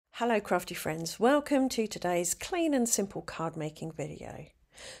Hello crafty friends, welcome to today's clean and simple card making video.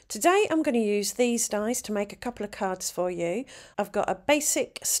 Today I'm going to use these dies to make a couple of cards for you. I've got a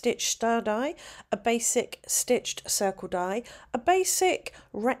basic stitched star die, a basic stitched circle die, a basic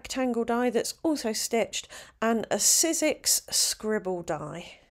rectangle die that's also stitched, and a Sizzix scribble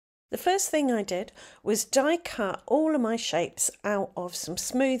die. The first thing I did was die cut all of my shapes out of some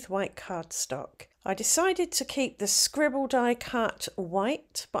smooth white cardstock. I decided to keep the scribble die cut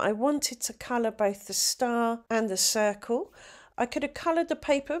white, but I wanted to colour both the star and the circle. I could have coloured the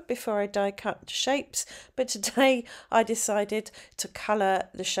paper before I die cut the shapes, but today I decided to colour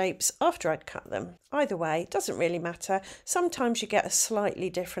the shapes after I'd cut them. Either way, it doesn't really matter. Sometimes you get a slightly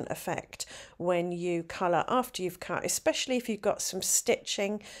different effect when you colour after you've cut, especially if you've got some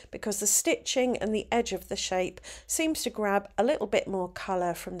stitching, because the stitching and the edge of the shape seems to grab a little bit more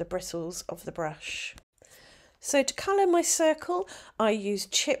colour from the bristles of the brush. So to colour my circle, I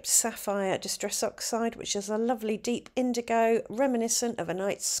used chipped sapphire distress oxide, which is a lovely deep indigo reminiscent of a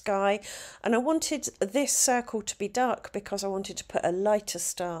night sky, and I wanted this circle to be dark because I wanted to put a lighter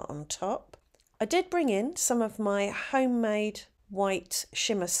star on top. I did bring in some of my homemade white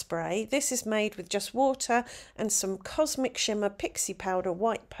shimmer spray. This is made with just water and some Cosmic Shimmer Pixie Powder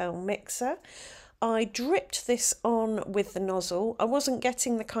white pearl mixer. I dripped this on with the nozzle. I wasn't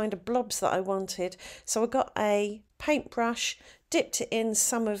getting the kind of blobs that I wanted, so I got a paintbrush, dipped it in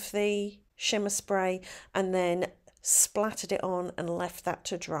some of the shimmer spray, and then splattered it on and left that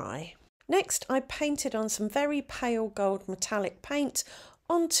to dry. Next, I painted on some very pale gold metallic paint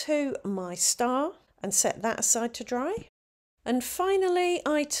onto my star and set that aside to dry. And finally,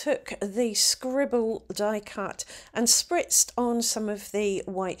 I took the scribble die cut and spritzed on some of the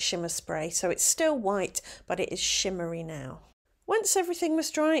white shimmer spray. So it's still white, but it is shimmery now. Once everything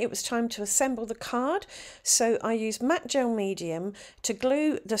was dry, it was time to assemble the card. So I used matte gel medium to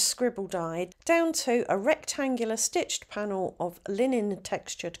glue the scribble die down to a rectangular stitched panel of linen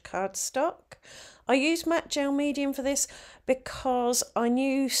textured cardstock. I used matte gel medium for this because I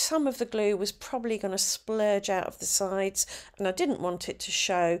knew some of the glue was probably going to splurge out of the sides and I didn't want it to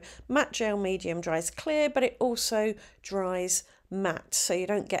show. Matte gel medium dries clear, but it also dries matte, so you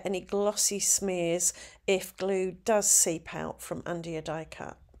don't get any glossy smears if glue does seep out from under your die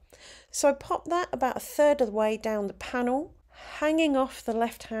cut. So I popped that about a third of the way down the panel, hanging off the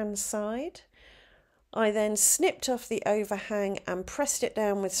left hand side. I then snipped off the overhang and pressed it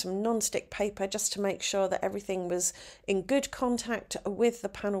down with some non-stick paper just to make sure that everything was in good contact with the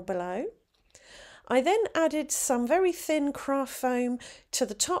panel below. I then added some very thin craft foam to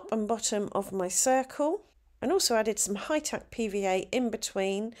the top and bottom of my circle, and also added some high-tack PVA in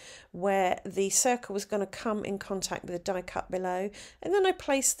between where the circle was going to come in contact with the die cut below, and then I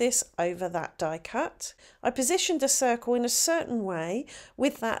placed this over that die cut. I positioned the circle in a certain way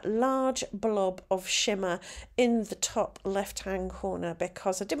with that large blob of shimmer in the top left-hand corner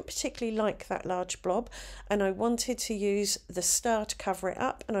because I didn't particularly like that large blob and I wanted to use the star to cover it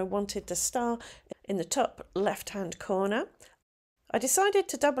up, and I wanted the star in the top left-hand corner. I decided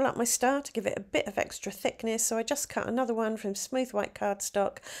to double up my star to give it a bit of extra thickness, so I just cut another one from smooth white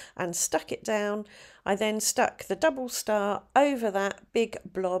cardstock and stuck it down. I then stuck the double star over that big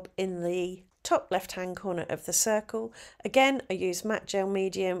blob in the top left hand corner of the circle. Again, I used matte gel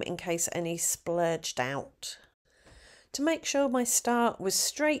medium in case any splurged out. To make sure my star was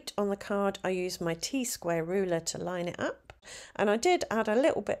straight on the card, I used my T-square ruler to line it up. And I did add a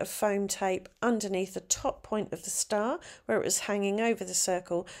little bit of foam tape underneath the top point of the star where it was hanging over the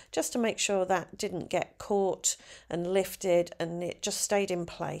circle, just to make sure that didn't get caught and lifted and it just stayed in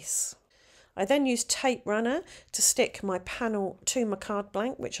place. I then used tape runner to stick my panel to my card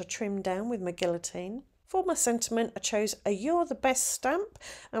blank, which I trimmed down with my guillotine. For my sentiment, I chose a You're the Best stamp,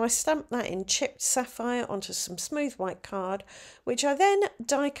 and I stamped that in chipped sapphire onto some smooth white card, which I then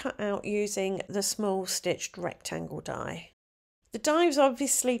die cut out using the small stitched rectangle die. The die was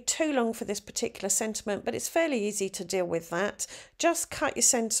obviously too long for this particular sentiment, but it's fairly easy to deal with that. Just cut your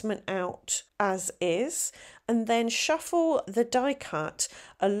sentiment out as is, and then shuffle the die cut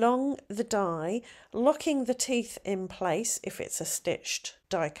along the die, locking the teeth in place if it's a stitched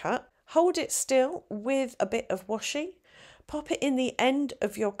die cut. Hold it still with a bit of washi, pop it in the end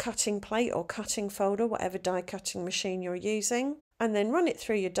of your cutting plate or cutting folder, whatever die cutting machine you're using, and then run it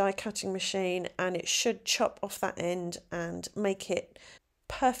through your die cutting machine and it should chop off that end and make it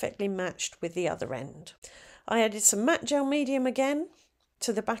perfectly matched with the other end. I added some matte gel medium again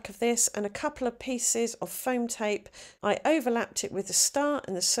to the back of this and a couple of pieces of foam tape. I overlapped it with the star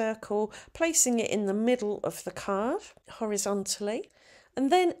and the circle, placing it in the middle of the card horizontally. And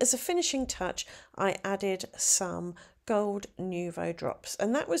then as a finishing touch, I added some gold Nouveau drops,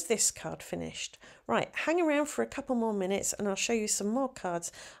 and that was this card finished. Right, hang around for a couple more minutes and I'll show you some more cards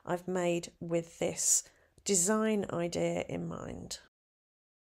I've made with this design idea in mind.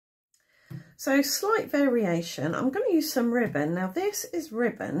 So slight variation, I'm going to use some ribbon. Now this is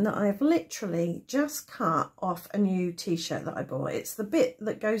ribbon that I've literally just cut off a new t-shirt that I bought. It's the bit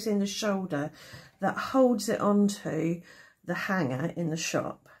that goes in the shoulder that holds it onto the hanger in the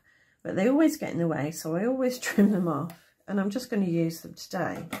shop. But they always get in the way, so I always trim them off, and I'm just going to use them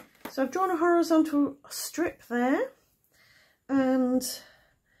today. So I've drawn a horizontal strip there, and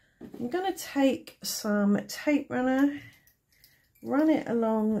I'm going to take some tape runner, run it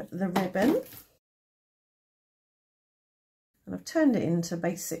along the ribbon, and I've turned it into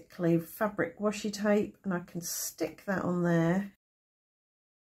basically fabric washi tape, and I can stick that on there,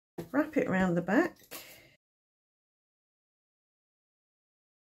 wrap it around the back.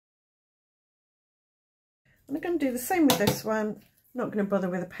 I'm going to do the same with this one. I'm not going to bother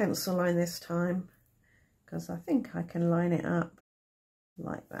with a pencil line this time because I think I can line it up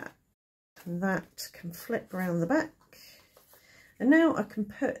like that. And that can flip around the back. And now I can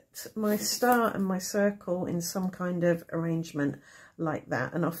put my star and my circle in some kind of arrangement like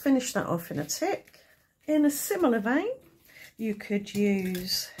that. And I'll finish that off in a tick. In a similar vein, you could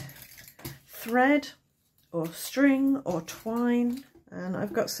use thread or string or twine. And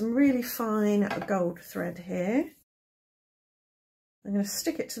I've got some really fine gold thread here. I'm going to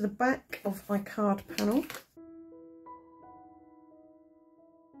stick it to the back of my card panel.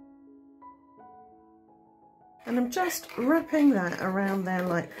 And I'm just wrapping that around there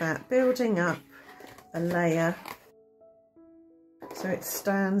like that, building up a layer so it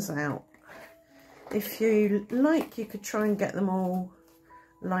stands out. If you like, you could try and get them all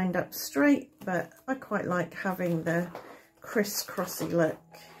lined up straight, but I quite like having the crisscrossy look.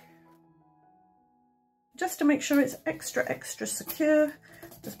 Just to make sure it's extra secure,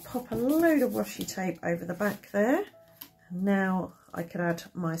 just pop a load of washi tape over the back there. And now I could add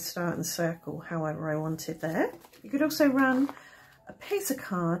my star and circle however I wanted there. You could also run a piece of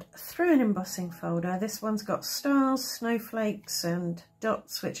card through an embossing folder. This one's got stars, snowflakes and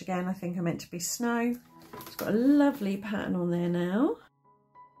dots, which again I think are meant to be snow. It's got a lovely pattern on there now.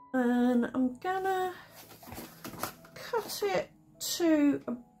 And I'm gonna cut it to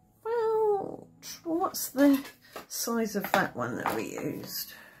about, what's the size of that one that we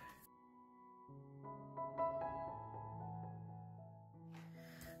used?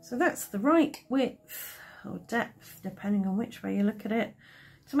 So that's the right width or depth, depending on which way you look at it.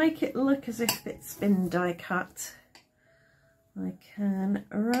 To make it look as if it's been die cut, I can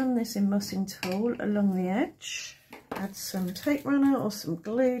run this embossing tool along the edge, add some tape runner or some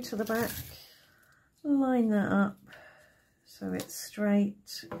glue to the back, line that up so it's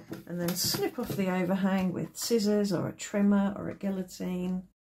straight, and then snip off the overhang with scissors or a trimmer or a guillotine.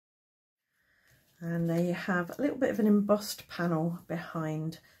 And there you have a little bit of an embossed panel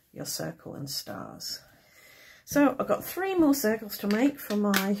behind your circle and stars. So I've got 3 more circles to make for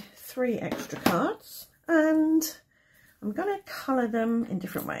my 3 extra cards, and I'm going to colour them in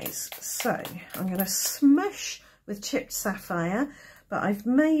different ways. So I'm going to smoosh with chipped sapphire, but I've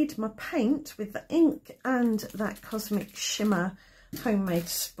made my paint with the ink and that Cosmic Shimmer homemade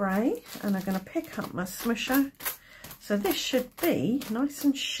spray, and I'm going to pick up my smoosher. So this should be nice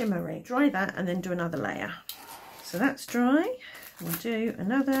and shimmery. Dry that and then do another layer. So that's dry. We'll do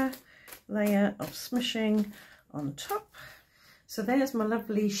another layer of smooshing on top. So there's my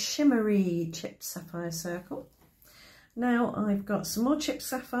lovely shimmery chipped sapphire circle. Now I've got some more chipped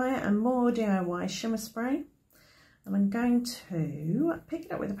sapphire and more DIY shimmer spray. And I'm going to pick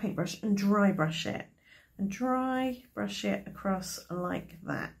it up with a paintbrush and dry brush it. And dry brush it across like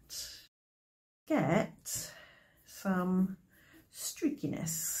that. Get some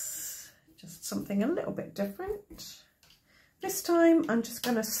streakiness, just something a little bit different. This time I'm just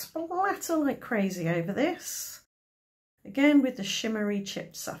going to splatter like crazy over this, again with the shimmery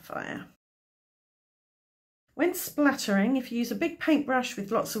chipped sapphire. When splattering, if you use a big paintbrush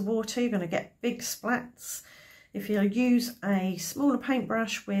with lots of water, you're going to get big splats. If you use a smaller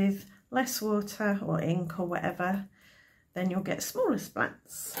paintbrush with less water or ink or whatever, then you'll get smaller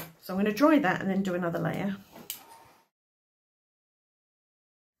splats. So I'm going to dry that and then do another layer.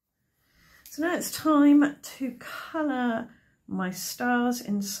 So now it's time to colour my stars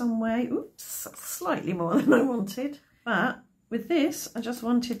in some way. Oops, slightly more than I wanted. But with this, I just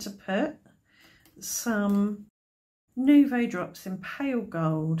wanted to put some Nouveau drops in pale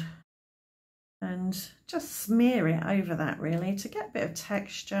gold and just smear it over that really to get a bit of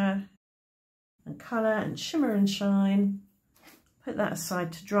texture and colour and shimmer and shine. Put that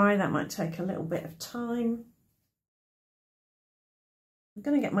aside to dry. That might take a little bit of time. I'm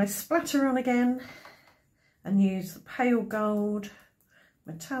going to get my splatter on again and use the pale gold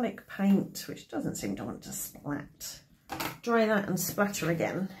metallic paint, which doesn't seem to want to splat. Dry that and splatter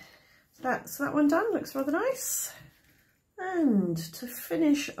again. So that's that one done, looks rather nice. And to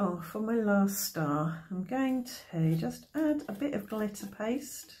finish off on my last star, I'm going to just add a bit of glitter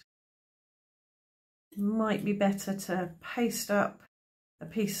paste. Might be better to paste up a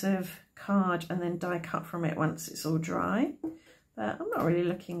piece of card and then die cut from it once it's all dry. But I'm not really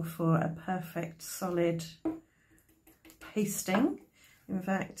looking for a perfect solid pasting. In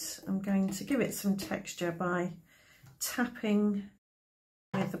fact, I'm going to give it some texture by tapping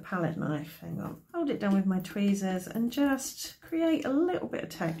with the palette knife. Hang on, hold it down with my tweezers and just create a little bit of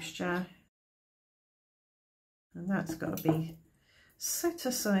texture. And that's got to be set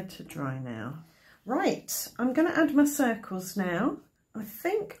aside to dry now. Right, I'm going to add my circles now. I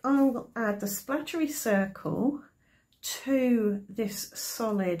think I'll add the splattery circle to this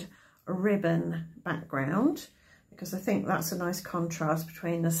solid ribbon background, because I think that's a nice contrast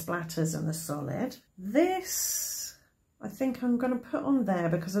between the splatters and the solid. This, I think I'm going to put on there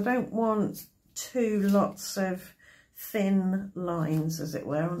because I don't want two lots of thin lines, as it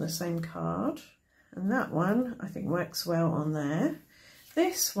were, on the same card. And that one, I think, works well on there.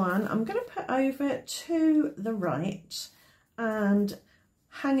 This one, I'm going to put over to the right and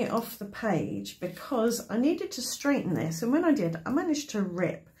hang it off the page because I needed to straighten this. And when I did, I managed to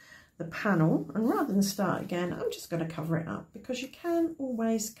rip the panel, and rather than start again, I'm just going to cover it up because you can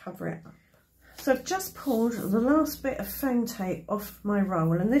always cover it up. So I've just pulled the last bit of foam tape off my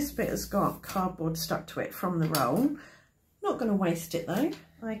roll, and this bit has got cardboard stuck to it from the roll. Not going to waste it though.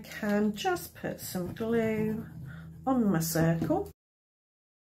 I can just put some glue on my circle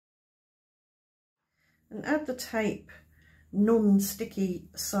and add the tape non-sticky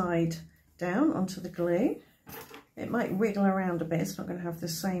side down onto the glue. It might wiggle around a bit, it's not going to have the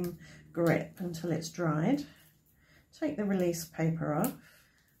same grip until it's dried. Take the release paper off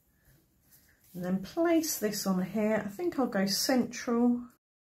and then place this on here. I think I'll go central.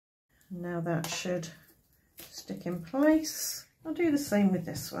 Now that should stick in place. I'll do the same with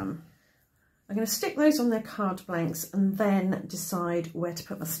this one. I'm going to stick those on their card blanks and then decide where to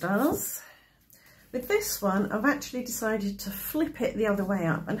put my stars. With this one, I've actually decided to flip it the other way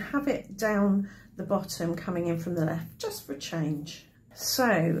up and have it down the bottom coming in from the left, just for a change.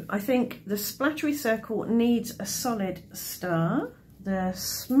 So I think the splattery circle needs a solid star. The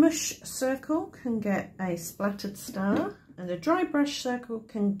Smoosh circle can get a splattered star, and the dry brush circle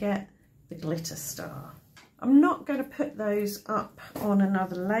can get the glitter star. I'm not going to put those up on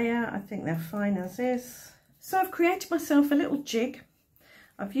another layer. I think they're fine as is. So I've created myself a little jig.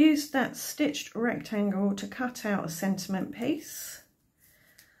 I've used that stitched rectangle to cut out a sentiment piece.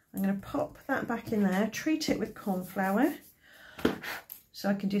 I'm going to pop that back in there, treat it with corn flour so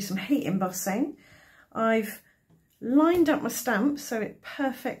I can do some heat embossing. I've lined up my stamp so it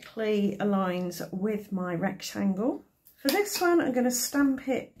perfectly aligns with my rectangle. For this one, I'm going to stamp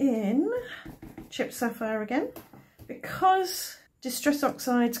it in chipped sapphire again. Because Distress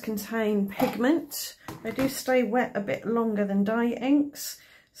oxides contain pigment, they do stay wet a bit longer than dye inks,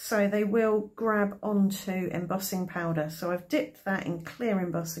 so they will grab onto embossing powder. So I've dipped that in clear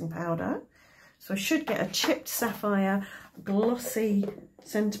embossing powder. So I should get a chipped sapphire glossy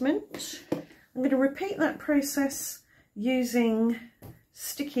sentiment. I'm going to repeat that process using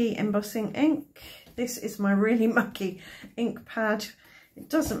sticky embossing ink. This is my really mucky ink pad. It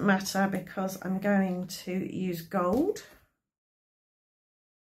doesn't matter because I'm going to use gold.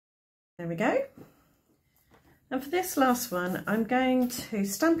 There we go. And for this last one, I'm going to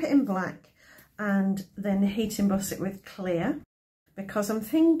stamp it in black and then heat emboss it with clear, because I'm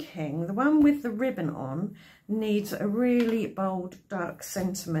thinking the one with the ribbon on needs a really bold dark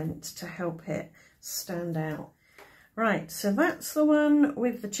sentiment to help it stand out. Right, so that's the one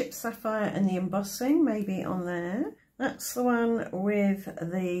with the chipped sapphire and the embossing, maybe on there. That's the one with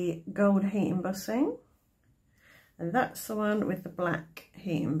the gold heat embossing. And that's the one with the black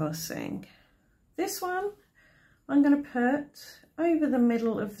heat embossing. This one I'm going to put over the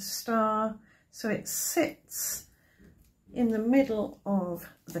middle of the star so it sits in the middle of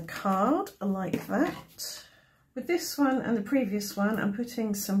the card like that. With this one and the previous one, I'm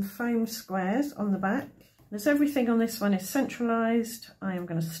putting some foam squares on the back. As everything on this one is centralised, I am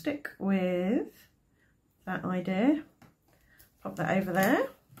going to stick with that idea. Pop that over there.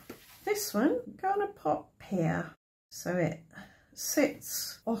 This one, I'm going to pop here so it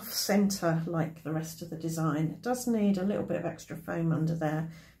sits off centre like the rest of the design. It does need a little bit of extra foam under there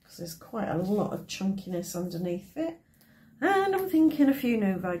because there's quite a lot of chunkiness underneath it. And I'm thinking a few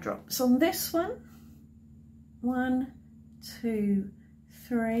Nouveau drops on this one. 1, 2,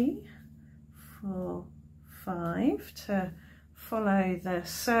 3, 4, 5 to follow the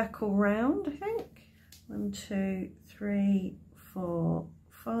circle round, I think. 1, 2, 3, 4,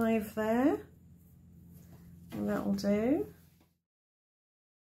 5 there, and that'll do.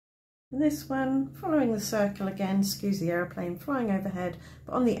 And this one, following the circle again, excuse the aeroplane flying overhead,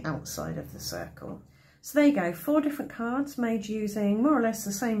 but on the outside of the circle. So there you go, 4 different cards made using more or less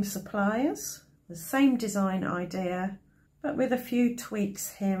the same suppliers, the same design idea, but with a few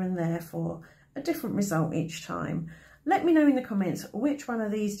tweaks here and there for a different result each time. Let me know in the comments which one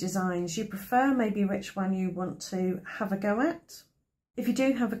of these designs you prefer, maybe which one you want to have a go at. If you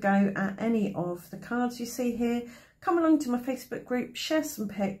do have a go at any of the cards you see here, come along to my Facebook group, share some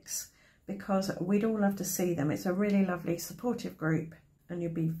pics, because we'd all love to see them. It's a really lovely supportive group and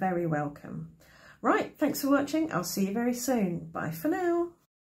you'll be very welcome. Right, thanks for watching. I'll see you very soon. Bye for now.